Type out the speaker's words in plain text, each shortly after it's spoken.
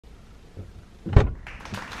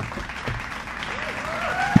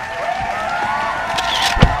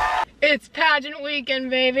It's pageant weekend,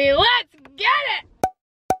 baby. Let's get it!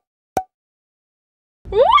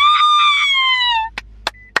 Woo!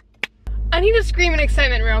 I need to scream in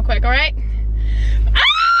excitement real quick, alright? Ah!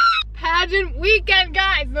 Pageant weekend,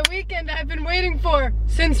 guys! The weekend I've been waiting for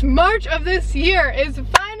since March of this year is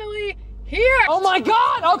finally here! Oh my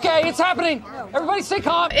God! Okay, it's happening! Everybody stay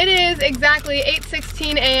calm! It is exactly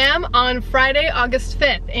 8:16 a.m. on Friday, August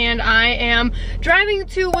 5th, and I am driving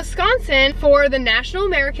to Wisconsin for the National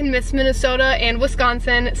American Miss Minnesota and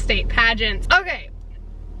Wisconsin State Pageants. Okay,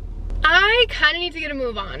 I kind of need to get a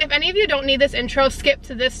move on. If any of you don't need this intro, skip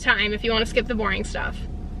to this time if you want to skip the boring stuff.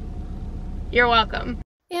 You're welcome.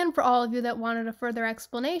 And for all of you that wanted a further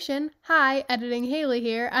explanation, hi, editing Hayley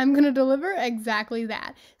here, I'm gonna deliver exactly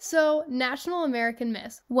that. So, National American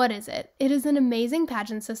Miss, what is it? It is an amazing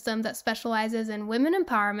pageant system that specializes in women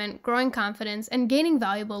empowerment, growing confidence, and gaining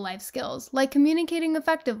valuable life skills, like communicating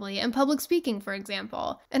effectively and public speaking, for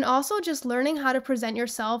example. And also just learning how to present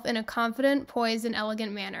yourself in a confident, poised, and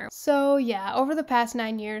elegant manner. So yeah, over the past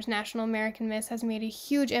 9 years, National American Miss has made a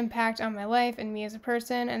huge impact on my life and me as a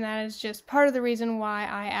person, and that is just part of the reason why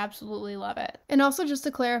I absolutely love it. And also just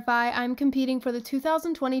to clarify, I'm competing for the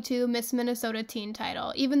 2022 Miss Minnesota teen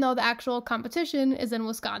title, even though the actual competition is in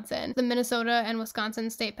Wisconsin. The Minnesota and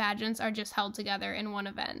Wisconsin state pageants are just held together in one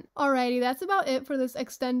event. Alrighty, that's about it for this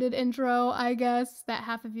extended intro, I guess, that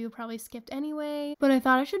half of you probably skipped anyway. But I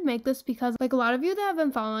thought I should make this because, like, a lot of you that have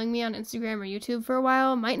been following me on Instagram or YouTube for a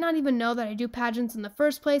while might not even know that I do pageants in the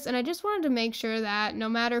first place, and I just wanted to make sure that no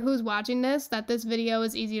matter who's watching this, that this video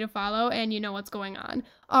is easy to follow and you know what's going on.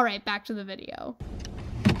 Alright, back to the video.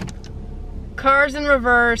 Cars in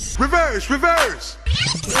reverse. Reverse, reverse!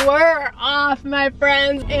 We're off, my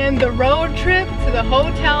friends, and the road trip to the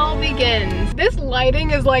hotel begins. This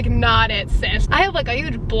lighting is like not it, sis. I have like a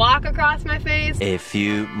huge block across my face. A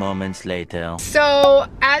few moments later. So,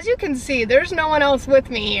 as you can see, there's no one else with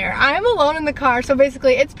me here. I'm alone in the car, so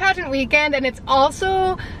basically it's pageant weekend and it's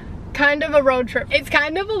also kind of a road trip. It's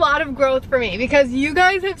kind of a lot of growth for me because you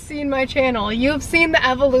guys have seen my channel. You've seen the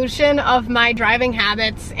evolution of my driving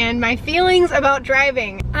habits and my feelings about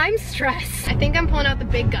driving. I'm stressed. I think I'm pulling out the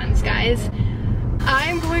big guns, guys.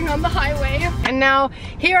 I'm going on the highway and now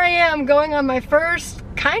here I am going on my first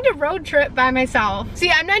kind of road trip by myself.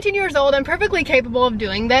 See, I'm 19 years old. I'm perfectly capable of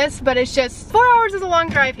doing this, but it's just 4 hours is a long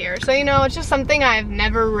drive here. So, you know, it's just something I've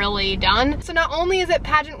never really done. So not only is it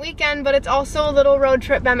pageant weekend, but it's also a little road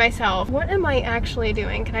trip by myself. What am I actually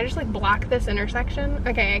doing? Can I just like block this intersection?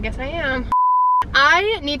 Okay, I guess I am.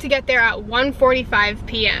 I need to get there at 1:45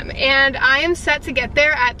 p.m. and I am set to get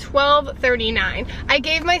there at 12:39. I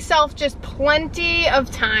gave myself just plenty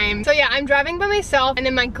of time. So yeah, I'm driving by myself and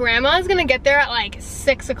then my grandma is gonna get there at like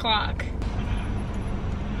 6 o'clock.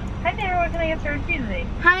 Hi there, what can I get started for you today?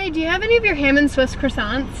 Hi, do you have any of your ham and Swiss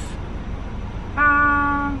croissants?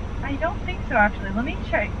 I don't think so actually. Let me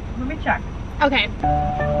check. Okay.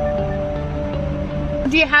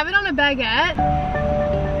 Do you have it on a baguette?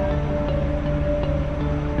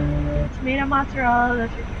 Tomato mozzarella, the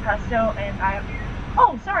turkey pesto, and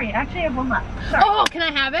oh, sorry, actually I have one left. Sorry. Oh, can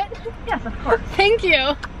I have it? Yes, of course. Thank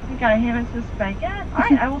you. We got a ham and Swiss baguette.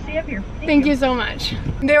 Alright, I will see you up here. Thank you so much.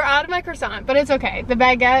 They're out of my croissant, but it's okay. The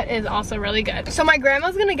baguette is also really good. So my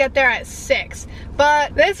grandma's gonna get there at 6,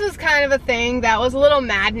 but this was kind of a thing that was a little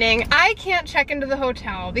maddening. I can't check into the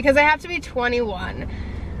hotel because I have to be 21.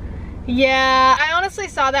 Yeah, I honestly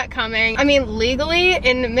saw that coming. I mean, legally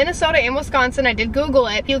in Minnesota and Wisconsin, I did Google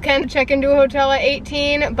it. You can check into a hotel at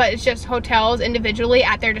 18, but it's just hotels individually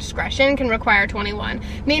at their discretion can require 21.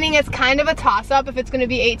 Meaning it's kind of a toss-up if it's gonna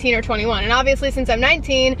be 18 or 21. And obviously since I'm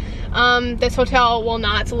 19, this hotel will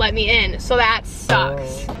not let me in. So that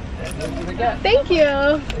sucks. Thank you.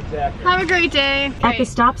 Exactly. Have a great day. At the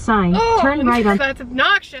stop sign, turn right on. That's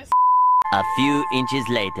obnoxious. A few inches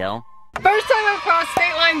later. First time I've crossed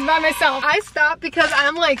state lines by myself. I stopped because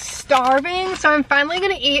I'm like starving, so I'm finally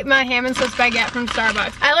gonna eat my ham and Swiss baguette from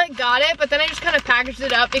Starbucks. I like got it, but then I just kind of packaged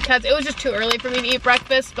it up because it was just too early for me to eat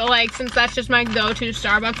breakfast, but like since that's just my go-to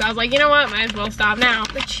Starbucks, I was like, you know what, might as well stop now.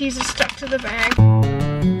 The cheese is stuck to the bag.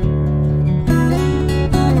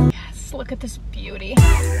 Yes, look at this beauty.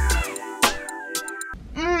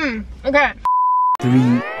 Okay.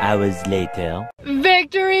 3 hours later.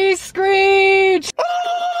 Victory screech!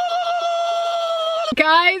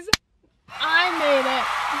 Guys, I made it.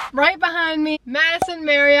 Right behind me, Madison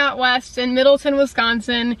Marriott West in Middleton,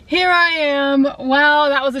 Wisconsin. Here I am. Wow,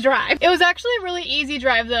 that was a drive. It was actually a really easy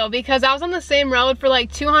drive though, because I was on the same road for like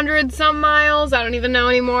 200 some miles. I don't even know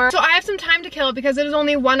anymore. So I have some time to kill because it is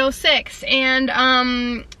only 1:06, and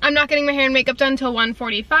I'm not getting my hair and makeup done until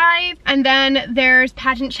 1:45. And then there's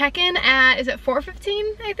pageant check-in at, is it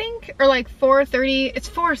 4:15, I think? Or like 4:30, it's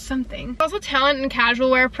 4 something. Also talent and casual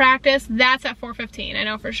wear practice, that's at 4:15, I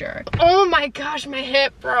know for sure. Oh my gosh, my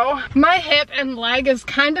hip, bro. My hip and leg is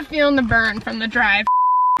kind of feeling the burn from the drive.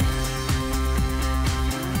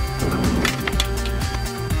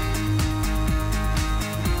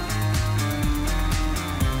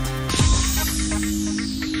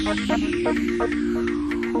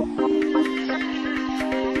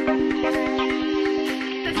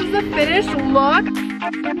 This is the finished look.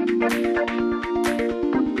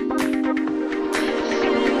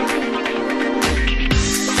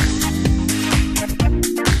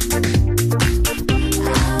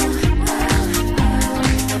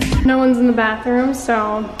 No one's in the bathroom,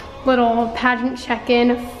 so little pageant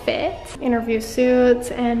check-in fit. Interview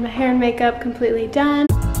suits and my hair and makeup completely done.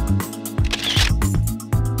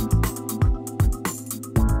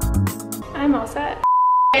 I'm all set.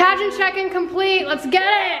 Pageant check-in complete, let's get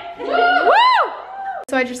it! Woo!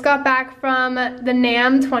 So I just got back from the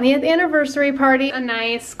NAMM 20th anniversary party. A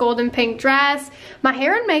nice golden pink dress. My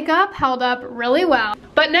hair and makeup held up really well.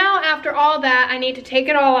 But now after all that, I need to take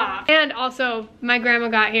it all off. And also, my grandma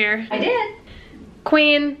got here. I did.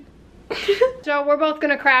 Queen. So we're both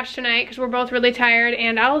gonna crash tonight because we're both really tired,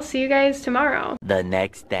 and I'll see you guys tomorrow. The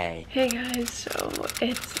next day. Hey guys, so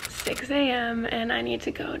it's 6 a.m. and I need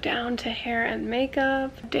to go down to hair and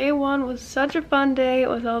makeup. Day one was such a fun day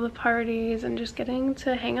with all the parties and just getting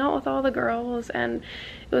to hang out with all the girls, and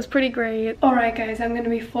it was pretty great. All right guys, I'm gonna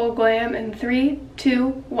be full glam in 3, 2,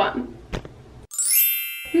 1.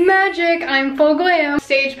 Magic, I'm full glam.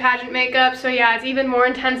 Stage pageant makeup, so yeah, it's even more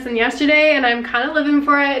intense than yesterday and I'm kind of living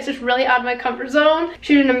for it. It's just really out of my comfort zone.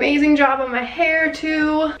 She did an amazing job on my hair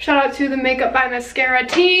too. Shout out to the Makeup by MasKara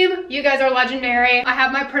team. You guys are legendary. I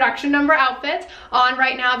have my production number outfit on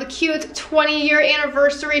right now, the cute 20-year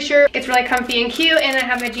anniversary shirt. It's really comfy and cute, and I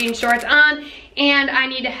have my jean shorts on. And I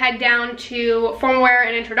need to head down to formal wear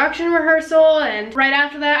and introduction rehearsal, and right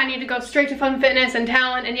after that I need to go straight to fun fitness and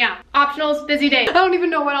talent, and yeah, optionals, busy day. I don't even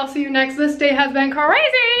know what I'll see you next. This day has been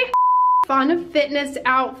crazy. Fun fitness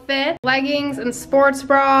outfit, leggings and sports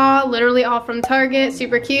bra, literally all from Target,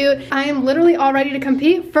 super cute. I am literally all ready to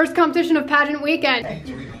compete. First competition of pageant weekend.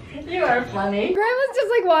 You are funny. Grandma's just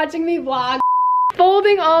like watching me vlog.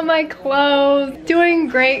 Folding all my clothes, doing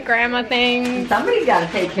great grandma things. Somebody's got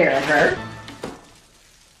to take care of her.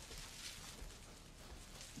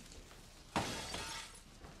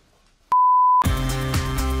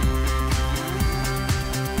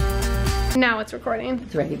 Now it's recording.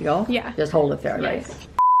 It's ready to go? Yeah. Just hold it there, Yes. right?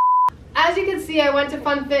 As you can see, I went to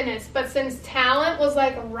Fun Fitness, but since talent was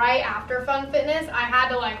like right after Fun Fitness, I had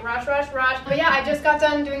to like rush. But yeah, I just got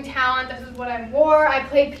done doing talent. This is what I wore. I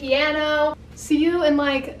played piano. See you in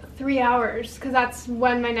like 3 hours, because that's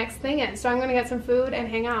when my next thing is. So I'm gonna get some food and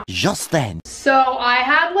hang out. Just then. So I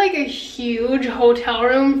had like a huge hotel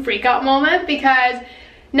room freak out moment, because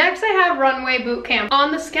next I have runway boot camp. On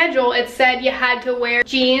the schedule it said you had to wear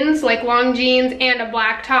jeans, like long jeans, and a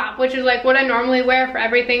black top, which is like what I normally wear for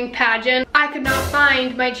everything pageant. I could not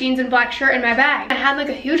find my jeans and black shirt in my bag. I had like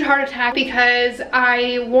a huge heart attack because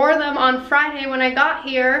I wore them on Friday when I got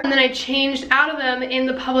here, and then I changed out of them in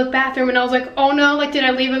the public bathroom, and I was like, oh no, like did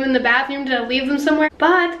I leave them in the bathroom? Did I leave them somewhere?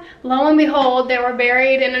 But lo and behold, they were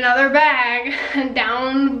buried in another bag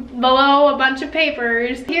down below a bunch of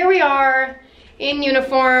papers. Here we are in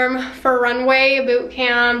uniform for runway boot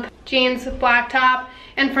camp, jeans, black top,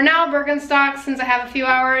 and for now Birkenstocks, since I have a few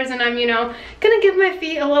hours and I'm, you know, gonna give my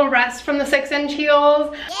feet a little rest from the 6-inch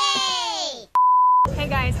heels. Yay! Hey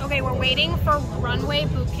guys, okay, we're waiting for runway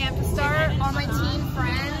boot camp to start. All my teen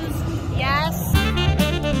friends, yes.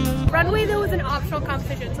 Runway though is an optional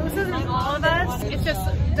competition, so this isn't all of us, it's just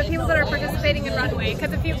the people that are participating in runway,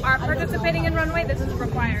 because if you aren't participating in runway, this is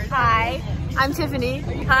required. Hi, I'm Tiffany.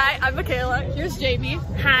 Hi, I'm Michaela. Here's Jamie.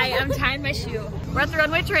 Hi, I'm tying my shoe. We're at the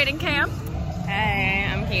runway training camp. Hey,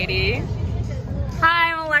 I'm Katie.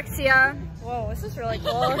 Hi, I'm Alexia. Whoa, this is really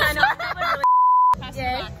cool. I know, it's really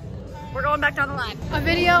Yay. We're going back down the line. A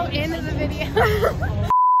video in the video.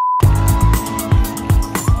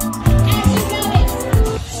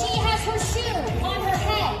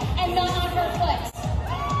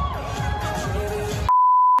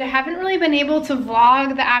 I haven't really been able to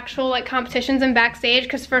vlog the actual like competitions and backstage,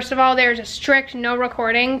 because first of all, there's a strict no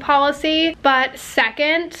recording policy, but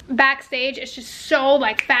second, backstage it's just so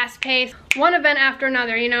like fast paced, one event after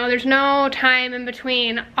another, you know, there's no time in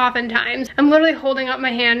between oftentimes. I'm literally holding up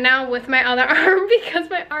my hand now with my other arm because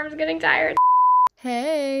my arm's getting tired.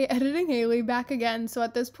 Hey, editing Hayley back again. So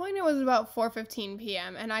at this point it was about 4:15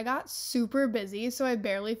 p.m. and I got super busy, so I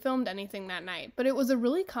barely filmed anything that night. But it was a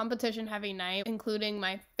really competition heavy night, including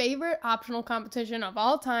my favorite optional competition of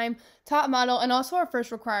all time, top model, and also our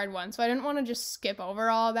first required one. So I didn't want to just skip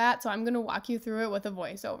over all that, so I'm going to walk you through it with a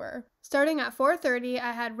voiceover. Starting at 4:30,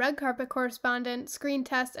 I had red carpet correspondent, screen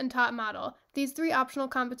test, and top model. These 3 optional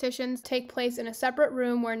competitions take place in a separate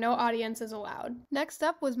room where no audience is allowed. Next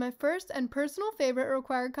up was my first and personal favorite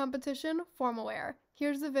required competition, formal wear.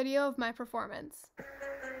 Here's the video of my performance.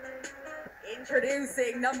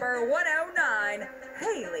 Introducing number 109,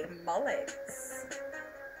 Hayley Mullins.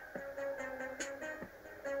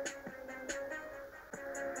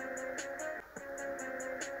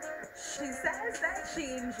 She says that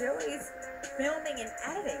she enjoys filming and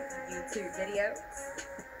editing YouTube videos.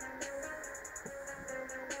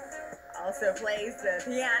 Also plays the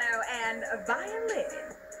piano and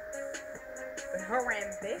violin. But her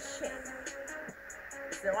ambition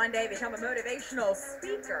is to one day become a motivational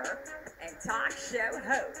speaker and talk show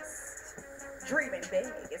host. Dreaming big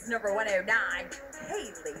is number 109,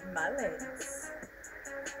 Hayley Mullins.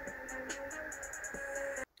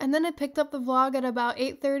 And then I picked up the vlog at about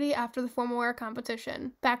 8:30 after the formal wear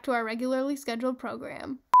competition. Back to our regularly scheduled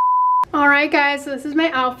program. Alright guys, so this is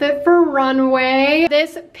my outfit for runway.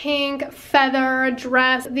 This pink feather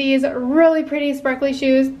dress, these really pretty sparkly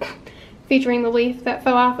shoes featuring the leaf that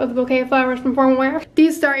fell off of the bouquet of flowers from formal wear.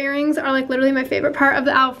 These star earrings are like literally my favorite part of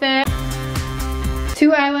the outfit.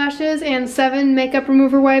 2 eyelashes and 7 makeup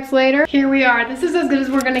remover wipes later. Here we are. This is as good as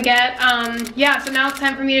we're gonna get. Yeah, so now it's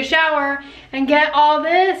time for me to shower and get all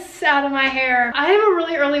this out of my hair. I have a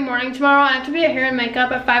really early morning tomorrow. I have to be at hair and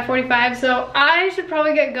makeup at 5:45, so I should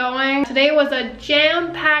probably get going. Today was a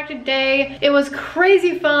jam-packed day. It was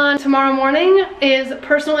crazy fun. Tomorrow morning is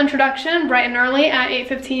personal introduction, bright and early at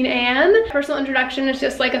 8:15 a.m. Personal introduction is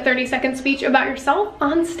just like a 30-second speech about yourself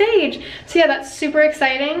on stage. So yeah, that's super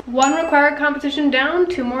exciting. 1 required competition down,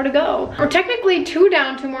 2 more to go. Or technically 2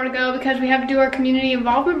 down, 2 more to go because we have to do our community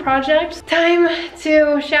involvement project. Time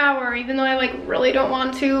to shower, even though I like really don't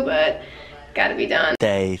want to, but gotta be done.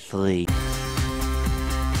 Stay free.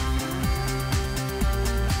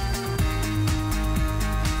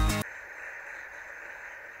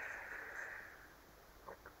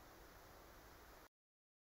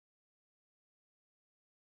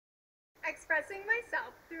 Expressing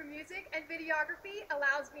myself through music and videography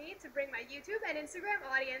allows me to bring my YouTube and Instagram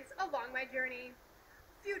audience along my journey.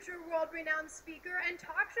 Future world-renowned speaker and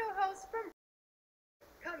talk show host from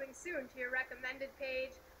coming soon to your recommended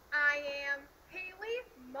page, I am Hayley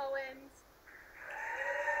Mullins.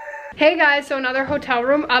 Hey guys, so another hotel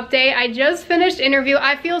room update. I just finished interview.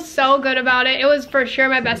 I feel so good about it. It was for sure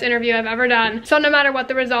my best interview I've ever done. So no matter what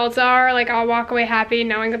the results are, like I'll walk away happy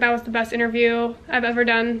knowing that that was the best interview I've ever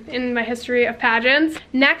done in my history of pageants.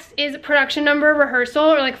 Next is production number rehearsal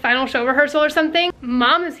or like final show rehearsal or something.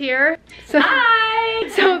 Mom is here. So, hi!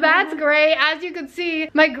 So that's great. As you can see,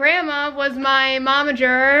 my grandma was my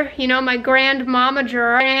momager, you know, my grand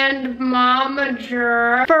momager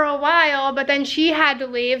for a while, but then she had to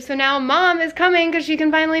leave. So now Mom is coming because she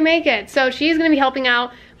can finally make it. So she's gonna be helping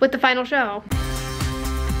out with the final show.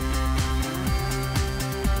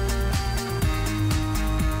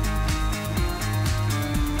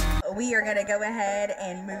 We are gonna go ahead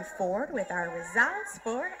and move forward with our results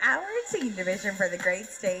for our teen division for the great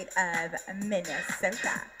state of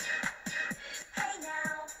Minnesota.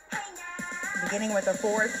 Beginning with the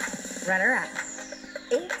 4th runner-up,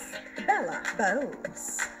 it's Bella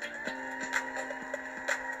Bowes.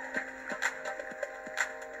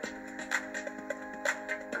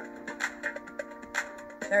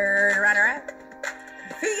 Third runner-up,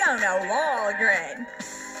 Fiona Walgren.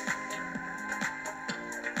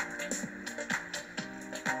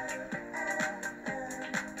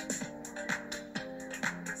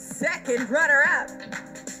 Second runner-up,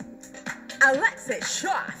 Alexis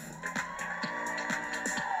Schoff.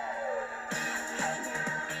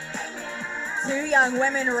 Two young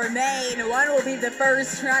women remain. One will be the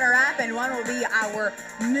first runner-up and one will be our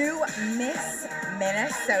new Miss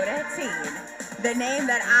Minnesota teen. The name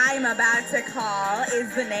that I'm about to call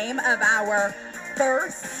is the name of our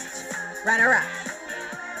first runner-up.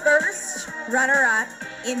 First runner-up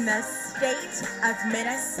in the state of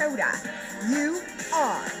Minnesota. You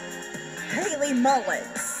are Hayley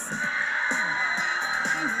Mullins.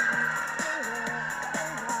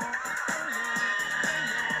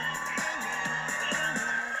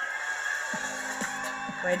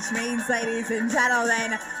 Which means, ladies and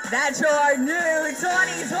gentlemen, that your new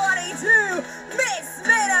 2022 Miss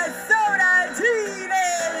Minnesota teen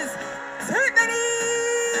is Tiffany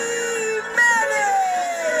Meadows.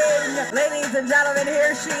 Ladies and gentlemen,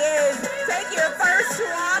 here she is. Take your first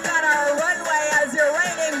walk on our runway as your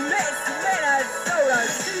reigning Miss Minnesota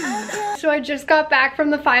Teen. So I just got back from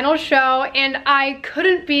the final show and I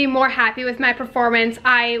couldn't be more happy with my performance.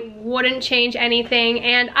 I wouldn't change anything,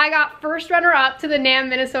 and I got first runner-up to the NAM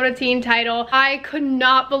Minnesota Teen title. I could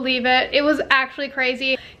not believe it. It was actually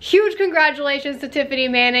crazy. Huge congratulations to Tiffany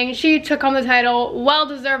Manning. She took home the title.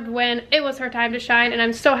 Well-deserved win. It was her time to shine and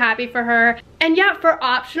I'm so happy for her. And yeah, for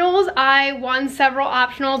optionals, I won several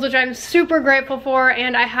optionals, which I'm super grateful for,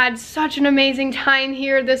 and I had such an amazing time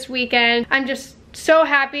here this weekend. I'm just so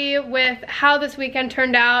happy with how this weekend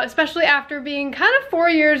turned out, especially after being kind of 4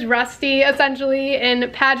 years rusty essentially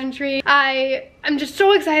in pageantry. I'm just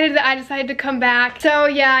so excited that I decided to come back. So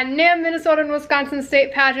yeah, NAM Minnesota and Wisconsin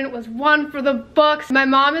State Pageant was one for the books. My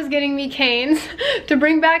mom is getting me canes to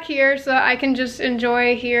bring back here so I can just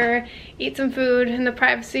enjoy here, eat some food in the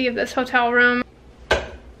privacy of this hotel room.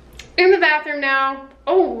 In the bathroom now.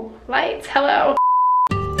 Oh, lights, hello.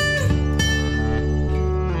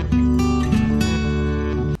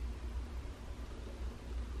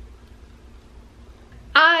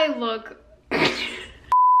 I look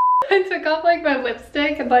I took off like my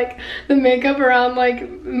lipstick and like the makeup around like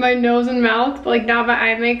my nose and mouth, but like not my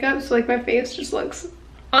eye makeup, so like my face just looks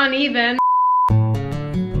uneven.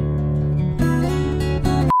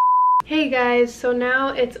 Hey guys, so now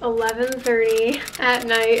it's 11:30 at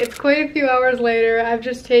night. It's quite a few hours later. I've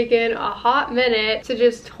just taken a hot minute to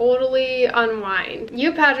just totally unwind.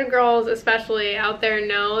 You pageant girls especially out there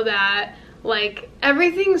know that like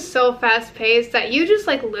everything's so fast paced that you just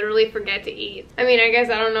like literally forget to eat. I mean, I guess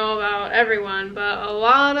I don't know about everyone, but a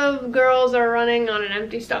lot of girls are running on an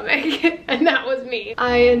empty stomach and that was me.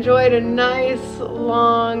 I enjoyed a nice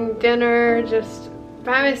long dinner just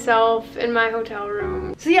by myself in my hotel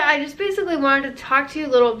room. So yeah, I just basically wanted to talk to you a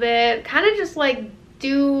little bit, kind of just like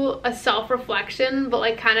do a self-reflection, but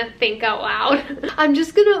like kind of think out loud. I'm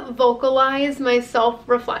just gonna vocalize my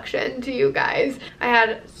self-reflection to you guys. I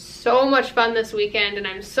had so much fun this weekend and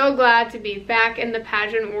I'm so glad to be back in the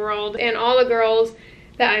pageant world, and all the girls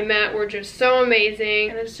that I met were just so amazing,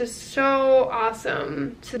 and it's just so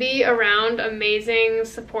awesome to be around amazing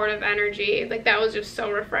supportive energy. Like that was just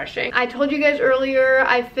so refreshing. I told you guys earlier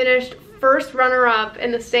I finished first runner-up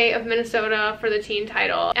in the state of Minnesota for the teen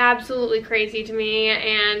title. Absolutely crazy to me,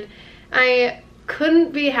 and I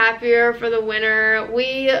couldn't be happier for the winner.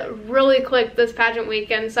 We really clicked this pageant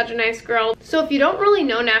weekend. Such a nice girl. So if you don't really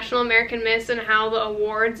know National American Miss and how the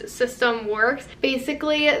awards system works,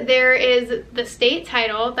 basically there is the state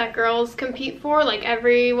title that girls compete for. Like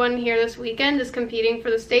everyone here this weekend is competing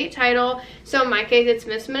for the state title. So in my case it's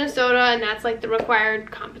Miss Minnesota, and that's like the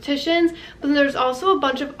required competitions. But then there's also a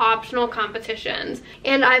bunch of optional competitions,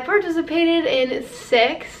 and I participated in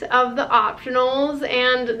 6 of the optionals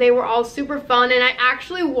and they were all super fun. And I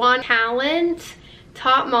actually won talent,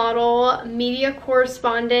 top model, media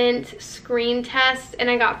correspondent, screen test, and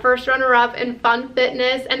I got first runner-up in fun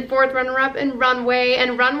fitness and 4th runner-up in runway.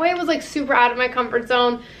 And runway was like super out of my comfort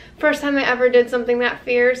zone. First time I ever did something that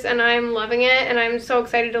fierce, and I'm loving it, and I'm so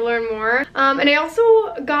excited to learn more. And I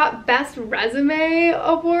also got best resume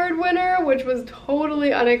award winner, which was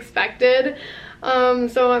totally unexpected.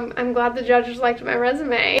 So I'm glad the judges liked my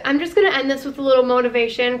resume. I'm just gonna end this with a little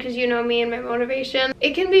motivation, because you know me and my motivation.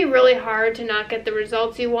 It can be really hard to not get the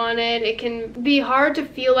results you wanted. It can be hard to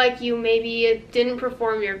feel like you maybe didn't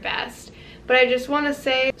perform your best. But I just want to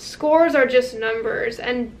say, scores are just numbers,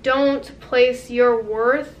 and don't place your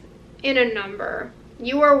worth in a number.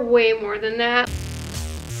 You are way more than that.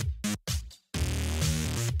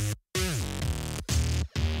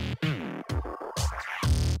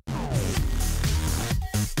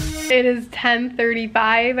 It is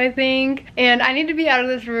 10:35, I think, and I need to be out of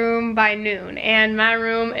this room by noon, and my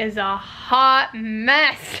room is a hot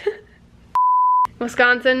mess.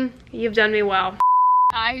 Wisconsin, you've done me well.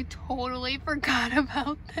 I totally forgot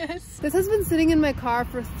about this. This has been sitting in my car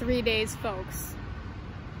for 3 days, folks.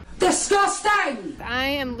 Disgusting! I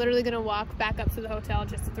am literally gonna walk back up to the hotel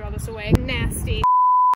just to throw this away. Nasty.